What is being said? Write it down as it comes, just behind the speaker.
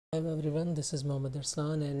Hello everyone, this is Mohammed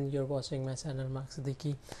Arslan and you're watching my channel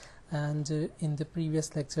MArcSiddiqui. And in the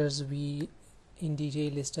previous lectures we in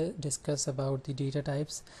detail discuss about the data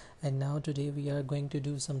types, and now today we are going to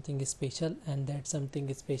do something special, and that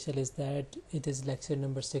something special is that it is lecture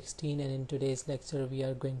number 16, and in today's lecture we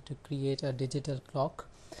are going to create a digital clock.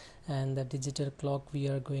 And the digital clock we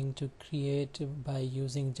are going to create by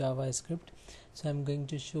using JavaScript. So I'm going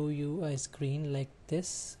to show you a screen like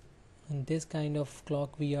this, and this kind of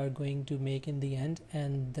clock we are going to make in the end.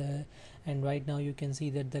 And right now you can see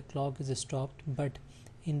that the clock is stopped, but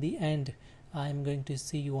in the end I'm going to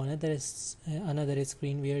see you another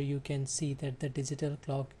screen where you can see that the digital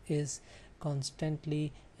clock is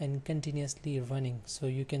constantly and continuously running. So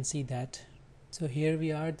you can see that. So here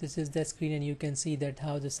we are, this is the screen, and you can see that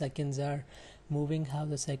how the seconds are moving, how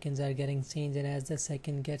the seconds are getting changed, and as the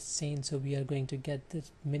second gets changed, so we are going to get the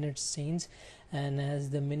minutes changed, and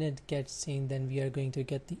as the minute gets changed, then we are going to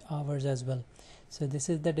get the hours as well. So this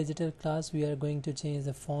is the digital class. We are going to change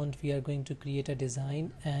the font, we are going to create a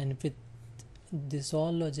design, and with this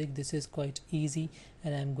all logic, this is quite easy,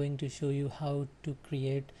 and I'm going to show you how to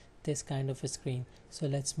create this kind of a screen. So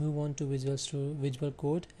let's move on to Visual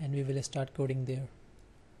Code, and we will start coding there.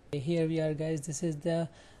 Here we are, guys. This is the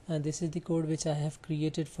code which I have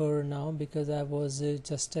created for now, because I was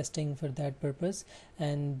just testing for that purpose.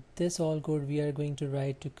 And this all code we are going to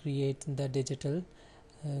write to create the digital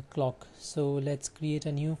clock. So let's create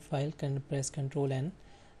a new file. Can press Ctrl N,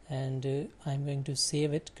 and I'm going to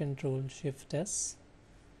save it. Ctrl Shift S,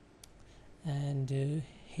 and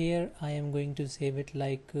here I am going to save it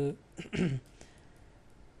like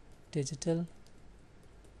digital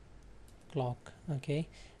clock. Okay,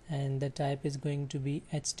 and the type is going to be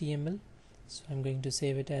HTML, so I'm going to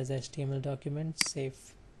save it as HTML document.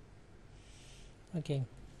 Save. Okay,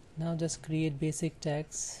 now just create basic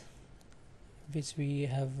tags which we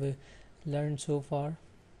have learned so far.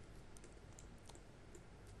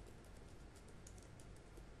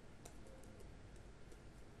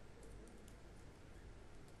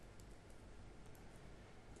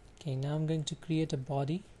 Okay, now I'm going to create a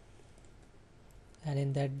body, and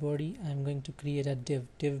in that body I'm going to create a div.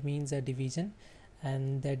 Div means a division,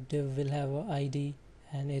 and that div will have a ID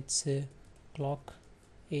and its clock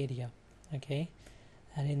area. Okay,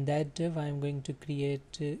 and in that div I'm going to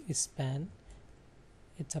create a span.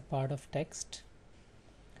 It's a part of text.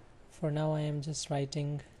 For now I am just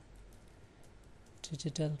writing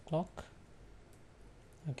digital clock.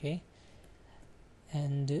 Okay,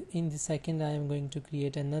 and in the second I am going to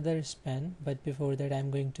create another span, but before that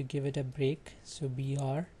I'm going to give it a break. So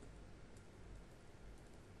BR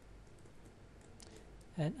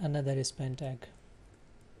and another span tag.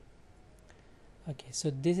 Okay,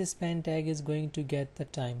 so this span tag is going to get the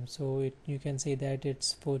time, so you can say that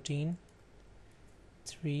it's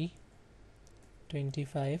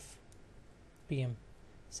 14:03:25 PM,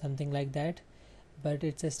 something like that, but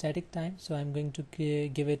it's a static time, so I'm going to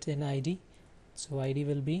give it an ID. So ID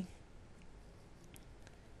will be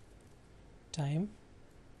time.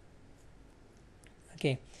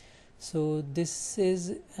 Okay, so this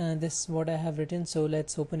is what I have written. So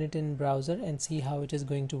let's open it in browser and see how it is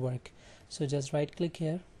going to work. So just right click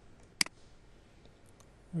here,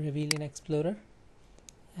 reveal in Explorer,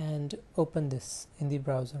 and open this in the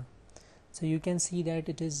browser. So you can see that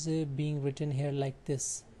it is being written here like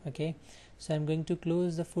this. Okay, so I'm going to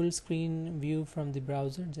close the full screen view from the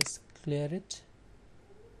browser. Just clear it,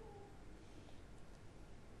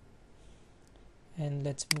 and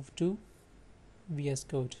let's move to VS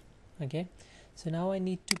Code. Okay, so now I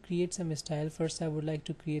need to create some style. First I would like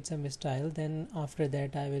to create some style, then after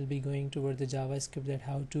that I will be going toward the JavaScript, that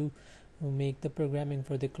how to make the programming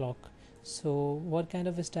for the clock. So what kind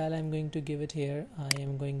of a style I'm going to give it here? I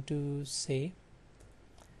am going to say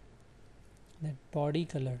that body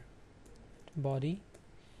color,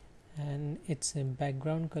 and its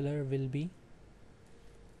background color will be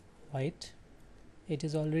white. It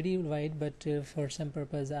is already white, but for some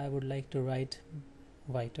purpose I would like to write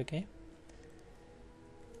white. Okay,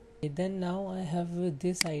 then now I have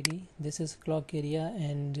this ID. This is clock area,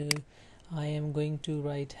 and I am going to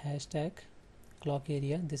write hashtag clock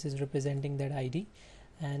area. This is representing that ID,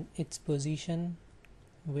 and its position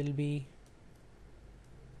will be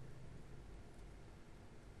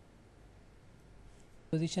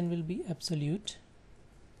absolute,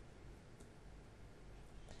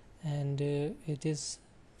 and it is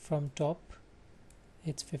from top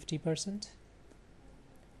it's 50%,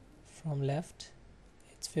 from left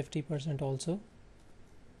it's 50% also.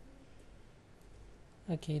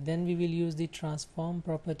 Okay, then we will use the transform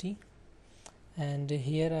property, and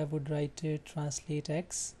here I would write translate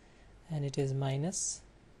x, and it is minus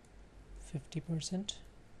 50%,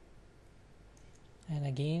 and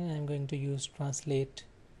again I'm going to use translate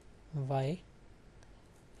Y,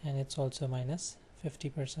 and it's also minus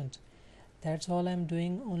 50%. That's all I'm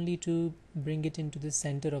doing, only to bring it into the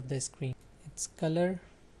center of the screen. Its color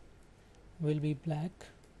will be black.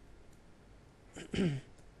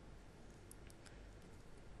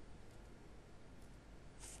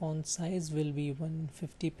 Font size will be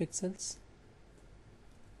 150 pixels,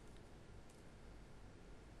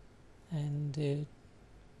 and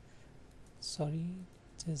sorry,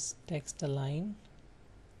 just text align,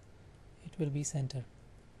 it will be center.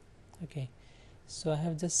 Okay, so I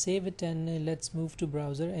have just saved it, and let's move to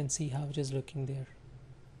browser and see how it is looking there.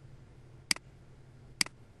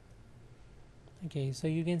 Okay, so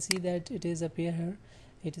you can see that it is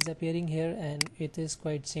appearing here, and it is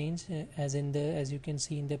quite changed, as you can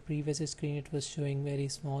see in the previous screen it was showing very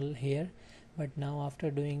small here, but now after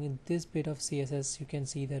doing this bit of CSS you can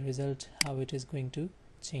see the result, how it is going to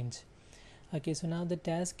change. Okay, so now the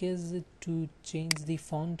task is to change the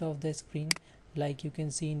font of the screen. Like you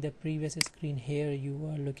can see in the previous screen here, you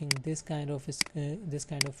are looking this kind of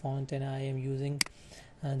font, and I am using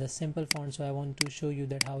the simple font. So I want to show you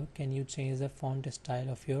that how can you change the font style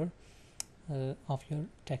of your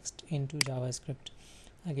text into JavaScript.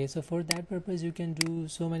 Okay, so for that purpose you can do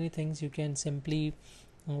so many things. You can simply,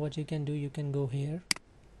 what you can do, you can go here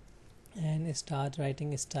and start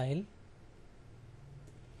writing style,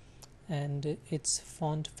 and its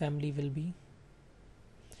font family will be.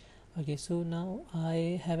 Okay, so now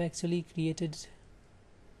I have created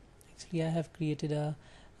a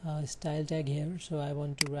style tag here. So I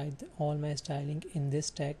want to write all my styling in this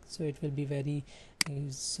tag, so it will be very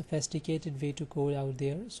sophisticated way to code out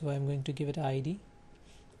there. So I'm going to give it ID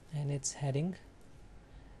and its heading,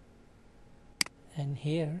 and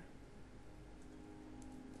here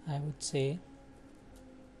I would say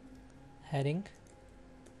heading,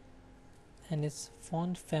 and its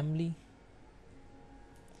font family.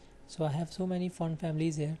 So I have so many font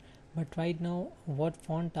families here, but right now what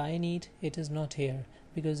font I need, it is not here,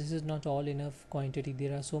 because this is not all enough quantity.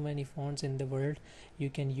 There are so many fonts in the world. You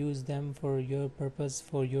can use them for your purpose,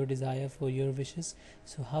 for your desire, for your wishes.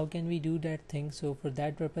 So how can we do that thing? So for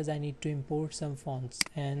that purpose I need to import some fonts,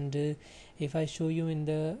 and if I show you in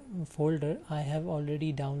the folder, I have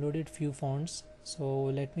already downloaded few fonts. So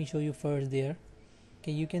let me show you first there.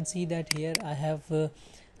 Okay, you can see that here I have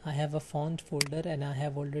a font folder, and I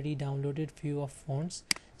have already downloaded few of fonts.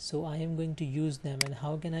 So I am going to use them. And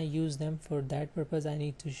how can I use them? For that purpose I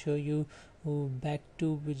need to show you back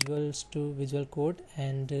to visuals, to visual code,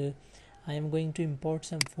 and I am going to import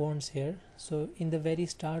some fonts here. So in the very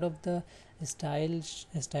start of the style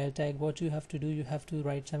tag, what you have to do, you have to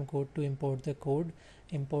write some code to import the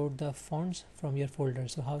fonts from your folder.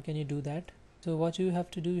 So how can you do that? So what you have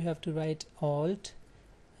to do, you have to write alt,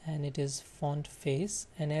 and it is font face,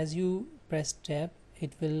 and as you press tab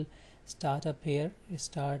it will start up here,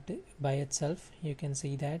 start by itself. You can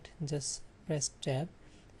see that, just press tab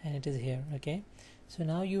and it is here. Okay, so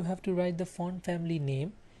now you have to write the font family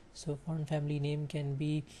name. So font family name can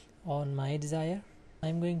be on my desire.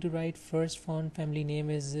 I'm going to write first font family name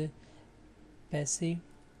is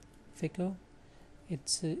Pacifico.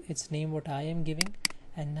 It's name what I am giving.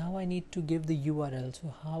 And now I need to give the URL.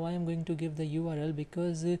 So how I am going to give the URL,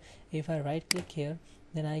 because if I right click here,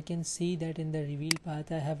 then I can see that in the reveal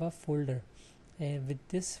path I have a folder. With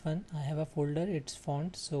this one I have a folder, it's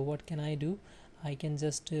font. So what can I do? I can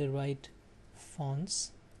just write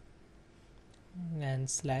fonts and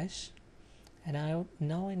slash, and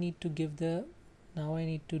now I need to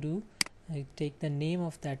take the name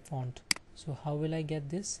of that font. So how will I get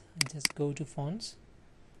this? I just go to fonts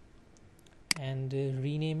and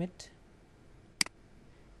rename it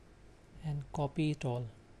and copy it all,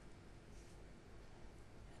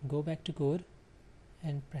 go back to code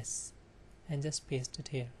and press and just paste it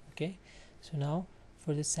here. Okay, so now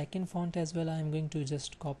for the second font as well, I am going to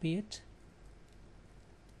just copy it,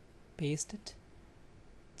 paste it,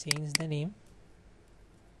 change the name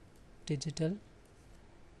digital,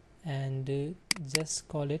 and just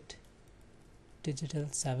call it digital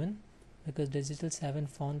 7, because digital 7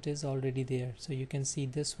 font is already there. So you can see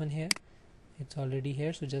this one here, it's already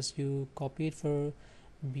here. So just you copy it for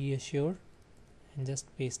be assured and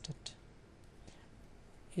just paste it.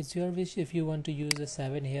 It's your wish if you want to use a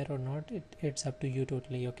 7 here or not, it's up to you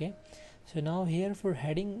totally. Okay, so now here for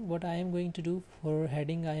heading, what I am going to do, for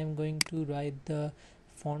heading I am going to write the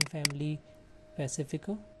font family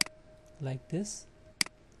Pacifico like this,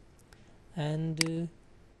 and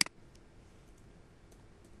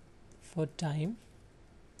for time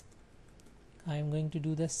I am going to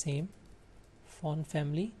do the same, font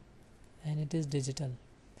family and it is digital.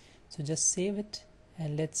 So just save it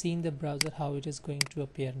and let's see in the browser how it is going to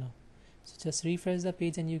appear now. So just refresh the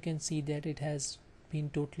page and you can see that it has been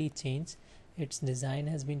totally changed. Its design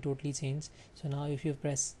has been totally changed. So now if you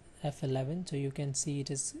press F11, so you can see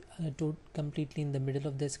it is completely in the middle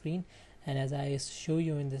of the screen, and as I show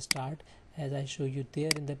you in the start, as I show you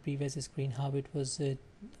there in the previous screen how it was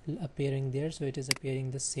appearing there, so it is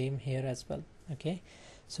appearing the same here as well. Okay,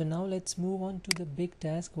 so now let's move on to the big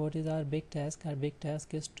task. What is our big task? Our big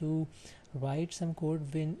task is to write some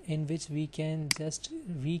code in which we can just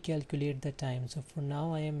recalculate the time. So for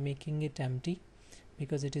now I am making it empty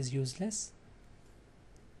because it is useless,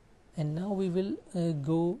 and now we will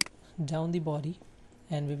go down the body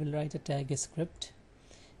and we will write a tag script,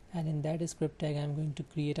 and in that script tag I'm going to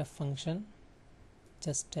create a function,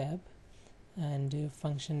 just tab, and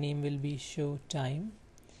function name will be show time.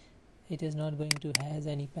 It is not going to has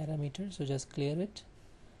any parameter, so just clear it.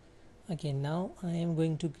 Okay, now I am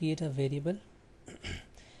going to create a variable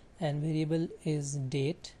and variable is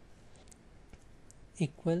date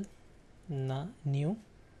equal new,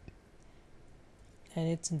 and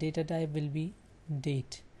its data type will be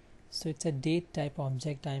date. So it's a date type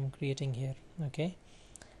object I am creating here. Okay,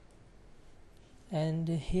 and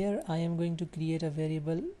here I am going to create a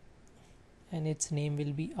variable and its name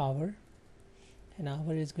will be hour, and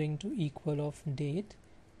hour is going to equal of date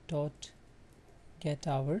dot get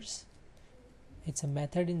hours. It's a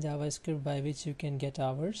method in JavaScript by which you can get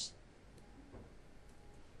hours.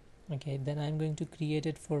 Okay, then I'm going to create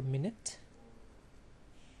it for minute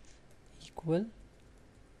equal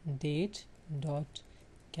date dot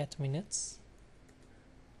get minutes,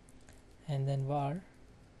 and then var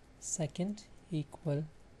second equal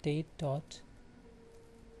date dot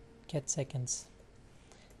get seconds.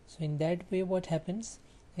 So in that way what happens?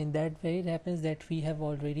 In that way it happens that we have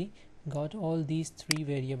already got all these three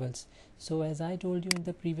variables. So as I told you in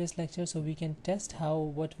the previous lecture, so we can test how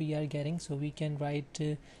what we are getting. So we can write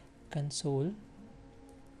console.log,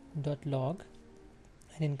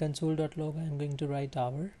 and in console.log I am going to write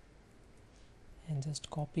hour and just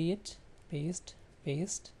copy it, paste,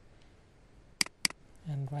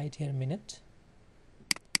 and write here minute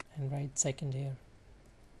and write second here.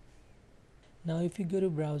 Now if you go to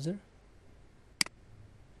browser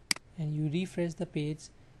and you refresh the page,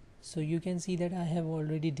 so you can see that I have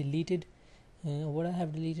already deleted what I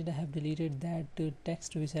have deleted. I have deleted that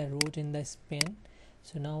text which I wrote in the span.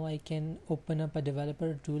 So now I can open up a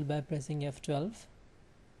developer tool by pressing F12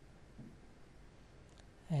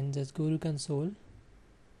 and just go to console,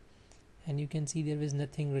 and you can see there is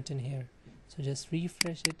nothing written here. So just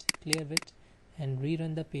refresh it, clear it, and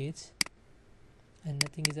rerun the page, and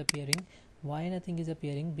nothing is appearing. Why nothing is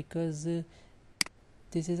appearing? Because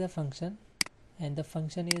this is a function and the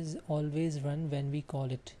function is always run when we call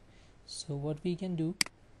it. So what we can do,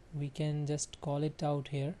 we can just call it out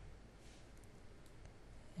here,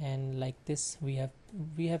 and like this we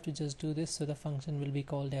have to just do this, so the function will be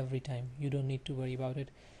called every time. You don't need to worry about it.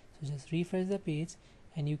 So just refresh the page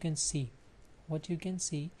and you can see what you can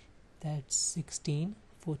see, that 16,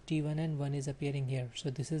 41 and 1 is appearing here. So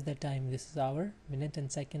this is the time, this is hour, minute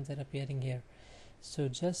and seconds are appearing here. So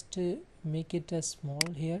just make it a small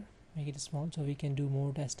here, make it small so we can do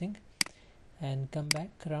more testing, and come back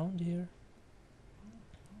around here.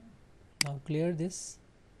 Now clear this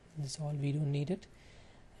all, we don't need it.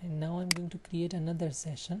 And now I'm going to create another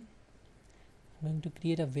session. I'm going to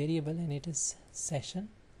create a variable and it is session,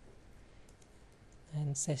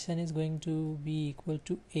 and session is going to be equal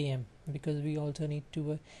to AM because we also need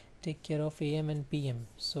to take care of AM and PM.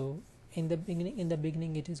 So in the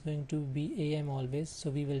beginning it is going to be AM always, so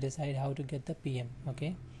we will decide how to get the PM.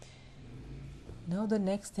 Okay, now the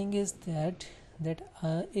next thing is that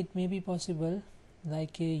it may be possible,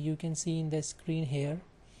 like you can see in the screen here,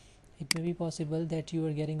 it may be possible that you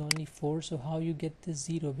are getting only 4. So how you get this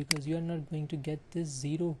 0? Because you are not going to get this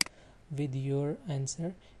 0 with your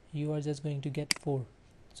answer, you are just going to get 4.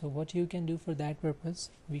 So what you can do for that purpose,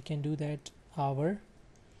 we can do that hour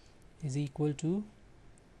is equal to,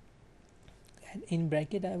 and in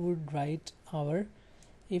bracket I would write hour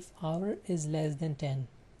if hour is less than 10,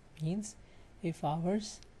 means if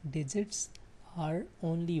hours digits are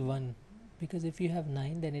only 1, because if you have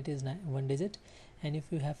 9 then it is 1 digit, and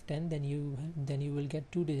if you have 10 then you will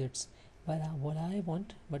get 2 digits. But what I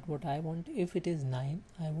want if it is 9,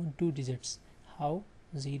 I want 2 digits. How?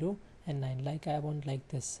 0 and 9. Like I want like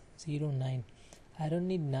this, 0 9. I don't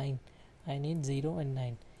need 9, I need 0 and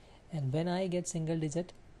 9. And when I get single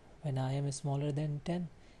digit, when I am smaller than 10.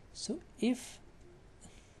 So if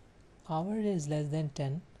hour is less than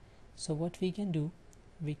 10, so what we can do,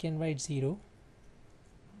 we can write 0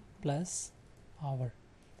 plus hour,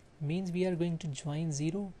 means we are going to join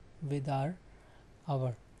 0 with our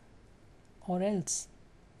hour. Or else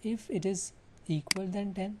if it is equal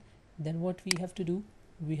than 10, then what we have to do,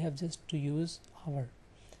 we have just to use hour.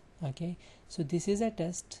 Okay, so this is a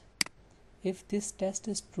test. If this test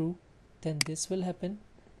is true, then this will happen.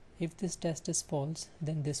 If this test is false,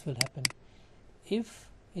 then this will happen. If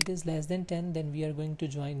it is less than 10, then we are going to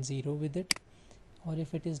join 0 with it, or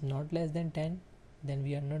if it is not less than 10, then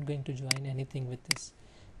we are not going to join anything with this.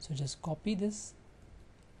 So just copy this,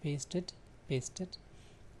 paste it,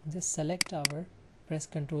 just select hour, press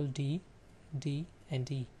Ctrl D, D and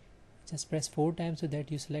D. Just press 4 times so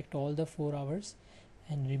that you select all the 4 hours,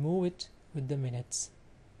 and remove it with the minutes,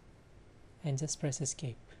 and just press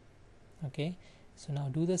escape. Okay, so now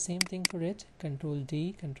do the same thing for it. Ctrl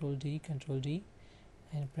D, Ctrl D, Ctrl D,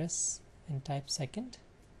 and press and type second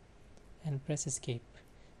and press escape.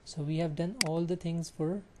 So we have done all the things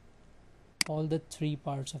for all the 3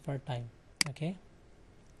 parts of our time. Okay,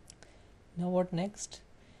 now what next?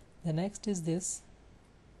 The next is this.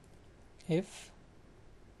 If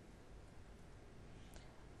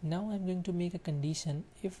now I'm going to make a condition,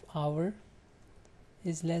 if hour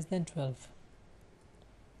is less than 12,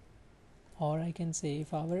 or I can say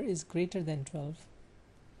if hour is greater than 12,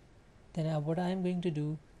 then what I am going to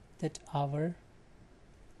do, that hour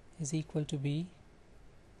is equal to be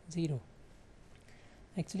 0.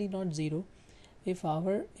 Actually not 0. If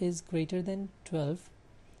hour is greater than 12,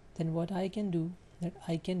 then what I can do, that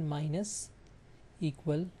I can minus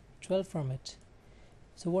equal 12 from it.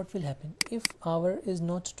 So what will happen if hour is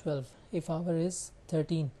not 12, if hour is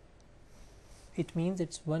 13, it means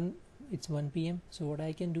it's 1 p.m. So what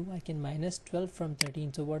I can do, I can minus 12 from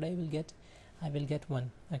 13. So what I will get, I will get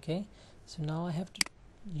 1. Okay, so now I have to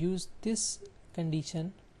use this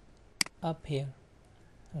condition up here.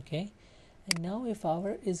 Okay, and now if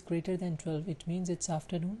hour is greater than 12, it means it's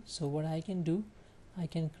afternoon. So what I can do, I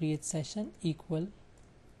can create session equal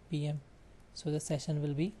PM. So the session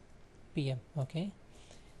will be PM. Okay,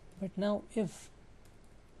 but now if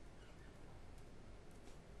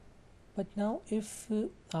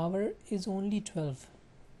hour is only 12,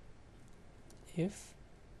 if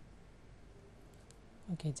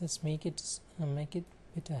okay, just make it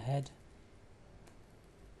bit ahead.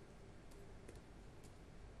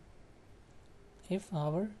 If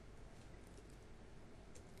hour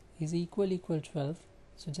is equal 12,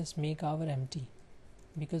 so just make hour empty,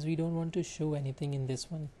 because we don't want to show anything in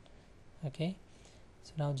this one. Okay,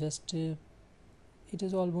 so now just it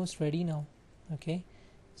is almost ready now. Okay,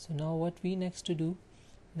 so now what we next to do,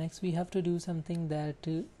 next we have to do something that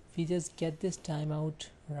we just get this timeout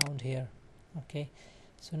around here. Okay,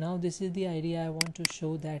 so now this is the idea, I want to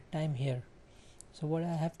show that time here. So what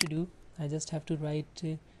I have to do, I just have to write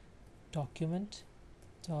document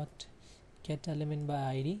dot get element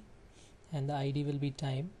by id, and the id will be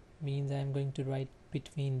time, means I am going to write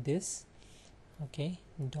between this. Okay,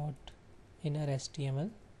 dot inner HTML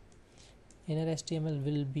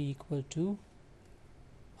will be equal to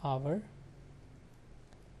hour,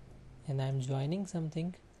 and I am joining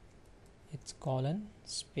something, it's colon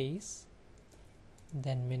space,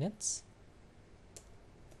 then minutes,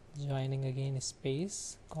 joining again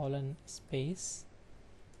space, colon space,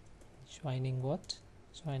 joining what,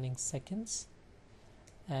 joining seconds,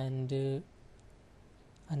 and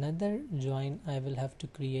another join I will have to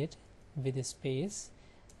create with a space,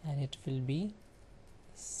 and it will be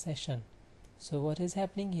session. So what is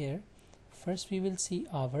happening here, first we will see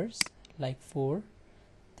hours like 4,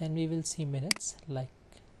 then we will see minutes like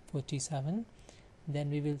 47, then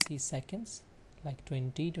we will see seconds like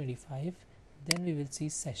 20, 25, then we will see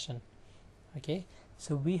session. Okay,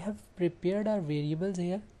 so we have prepared our variables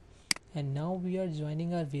here, and now we are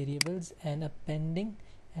joining our variables and appending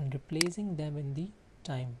and replacing them in the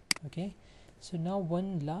time. Okay, so now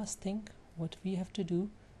one last thing, what we have to do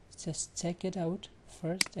is just check it out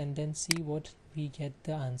first and then see what we get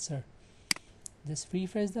the answer. Just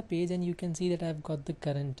refresh the page and you can see that I've got the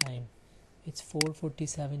current time, it's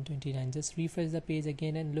 4:47:29. Just refresh the page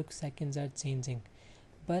again and look, seconds are changing,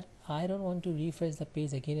 but I don't want to refresh the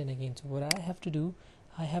page again and again. So what I have to do,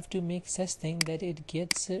 I have to make such thing that it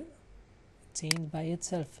gets changed by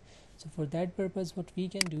itself. So for that purpose, what we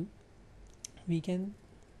can do, we can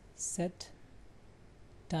set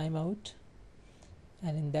timeout,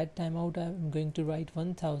 and in that timeout I'm going to write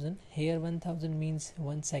 1000 here. 1000 means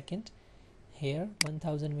 1 second, here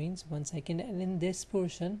 1000 means 1 second, and in this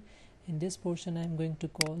portion I'm going to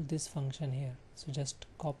call this function here. So just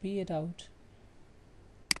copy it out,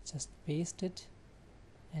 just paste it,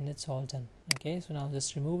 and it's all done. Okay, so now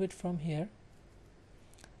just remove it from here.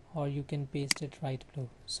 or you can paste it right below,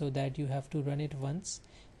 so that you have to run it once.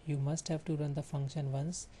 You must have to run the function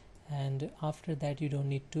once, and after that you don't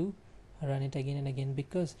need to run it again and again,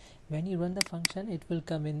 because when you run the function it will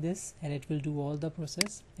come in this and it will do all the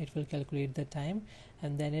process. It will calculate the time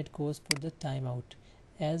and then it goes for the timeout.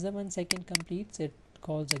 As the 1 second completes, it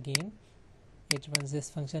calls again, it runs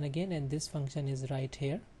this function again, and this function is right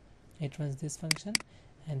here. It runs this function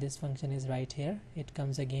and this function is right here. It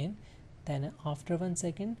comes again, then after 1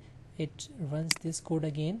 second it runs this code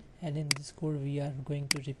again, and in this code we are going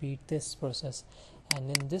to repeat this process,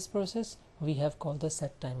 and in this process we have called the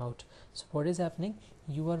set timeout. So what is happening,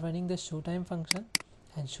 you are running the showtime function,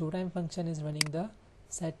 and showtime function is running the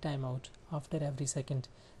set timeout after every second,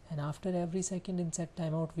 and after every second in set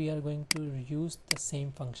timeout we are going to use the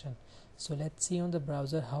same function. So let's see on the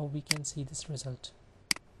browser how we can see this result.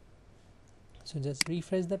 So just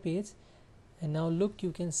refresh the page, and now look,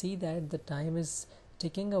 you can see that the time is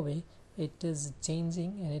ticking away. It is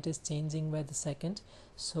changing, and it is changing by the second.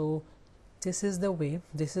 So this is the way,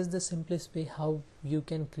 this is the simplest way how you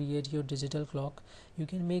can create your digital clock. You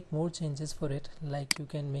can make more changes for it, like you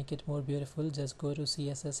can make it more beautiful. Just go to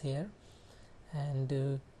CSS here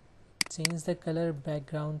and change the color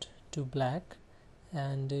background to black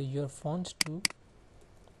and your font to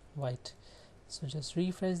white. So just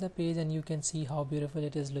refresh the page and you can see how beautiful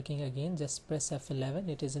it is looking again. Just press F11,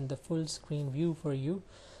 it is in the full screen view for you.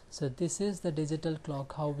 So this is the digital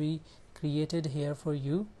clock how we created here for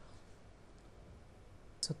you.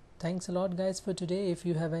 So thanks a lot guys for today. If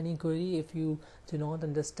you have any query, if you do not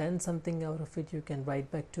understand something out of it, you can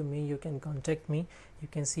write back to me, you can contact me. You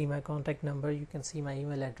can see my contact number, you can see my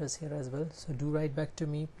email address here as well. So do write back to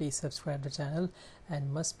me. Please subscribe the channel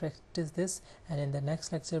and must practice this. And in the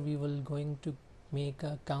next lecture we will going to make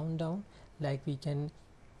a countdown, like we can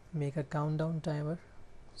make a countdown timer.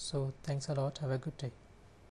 So thanks a lot, have a good day.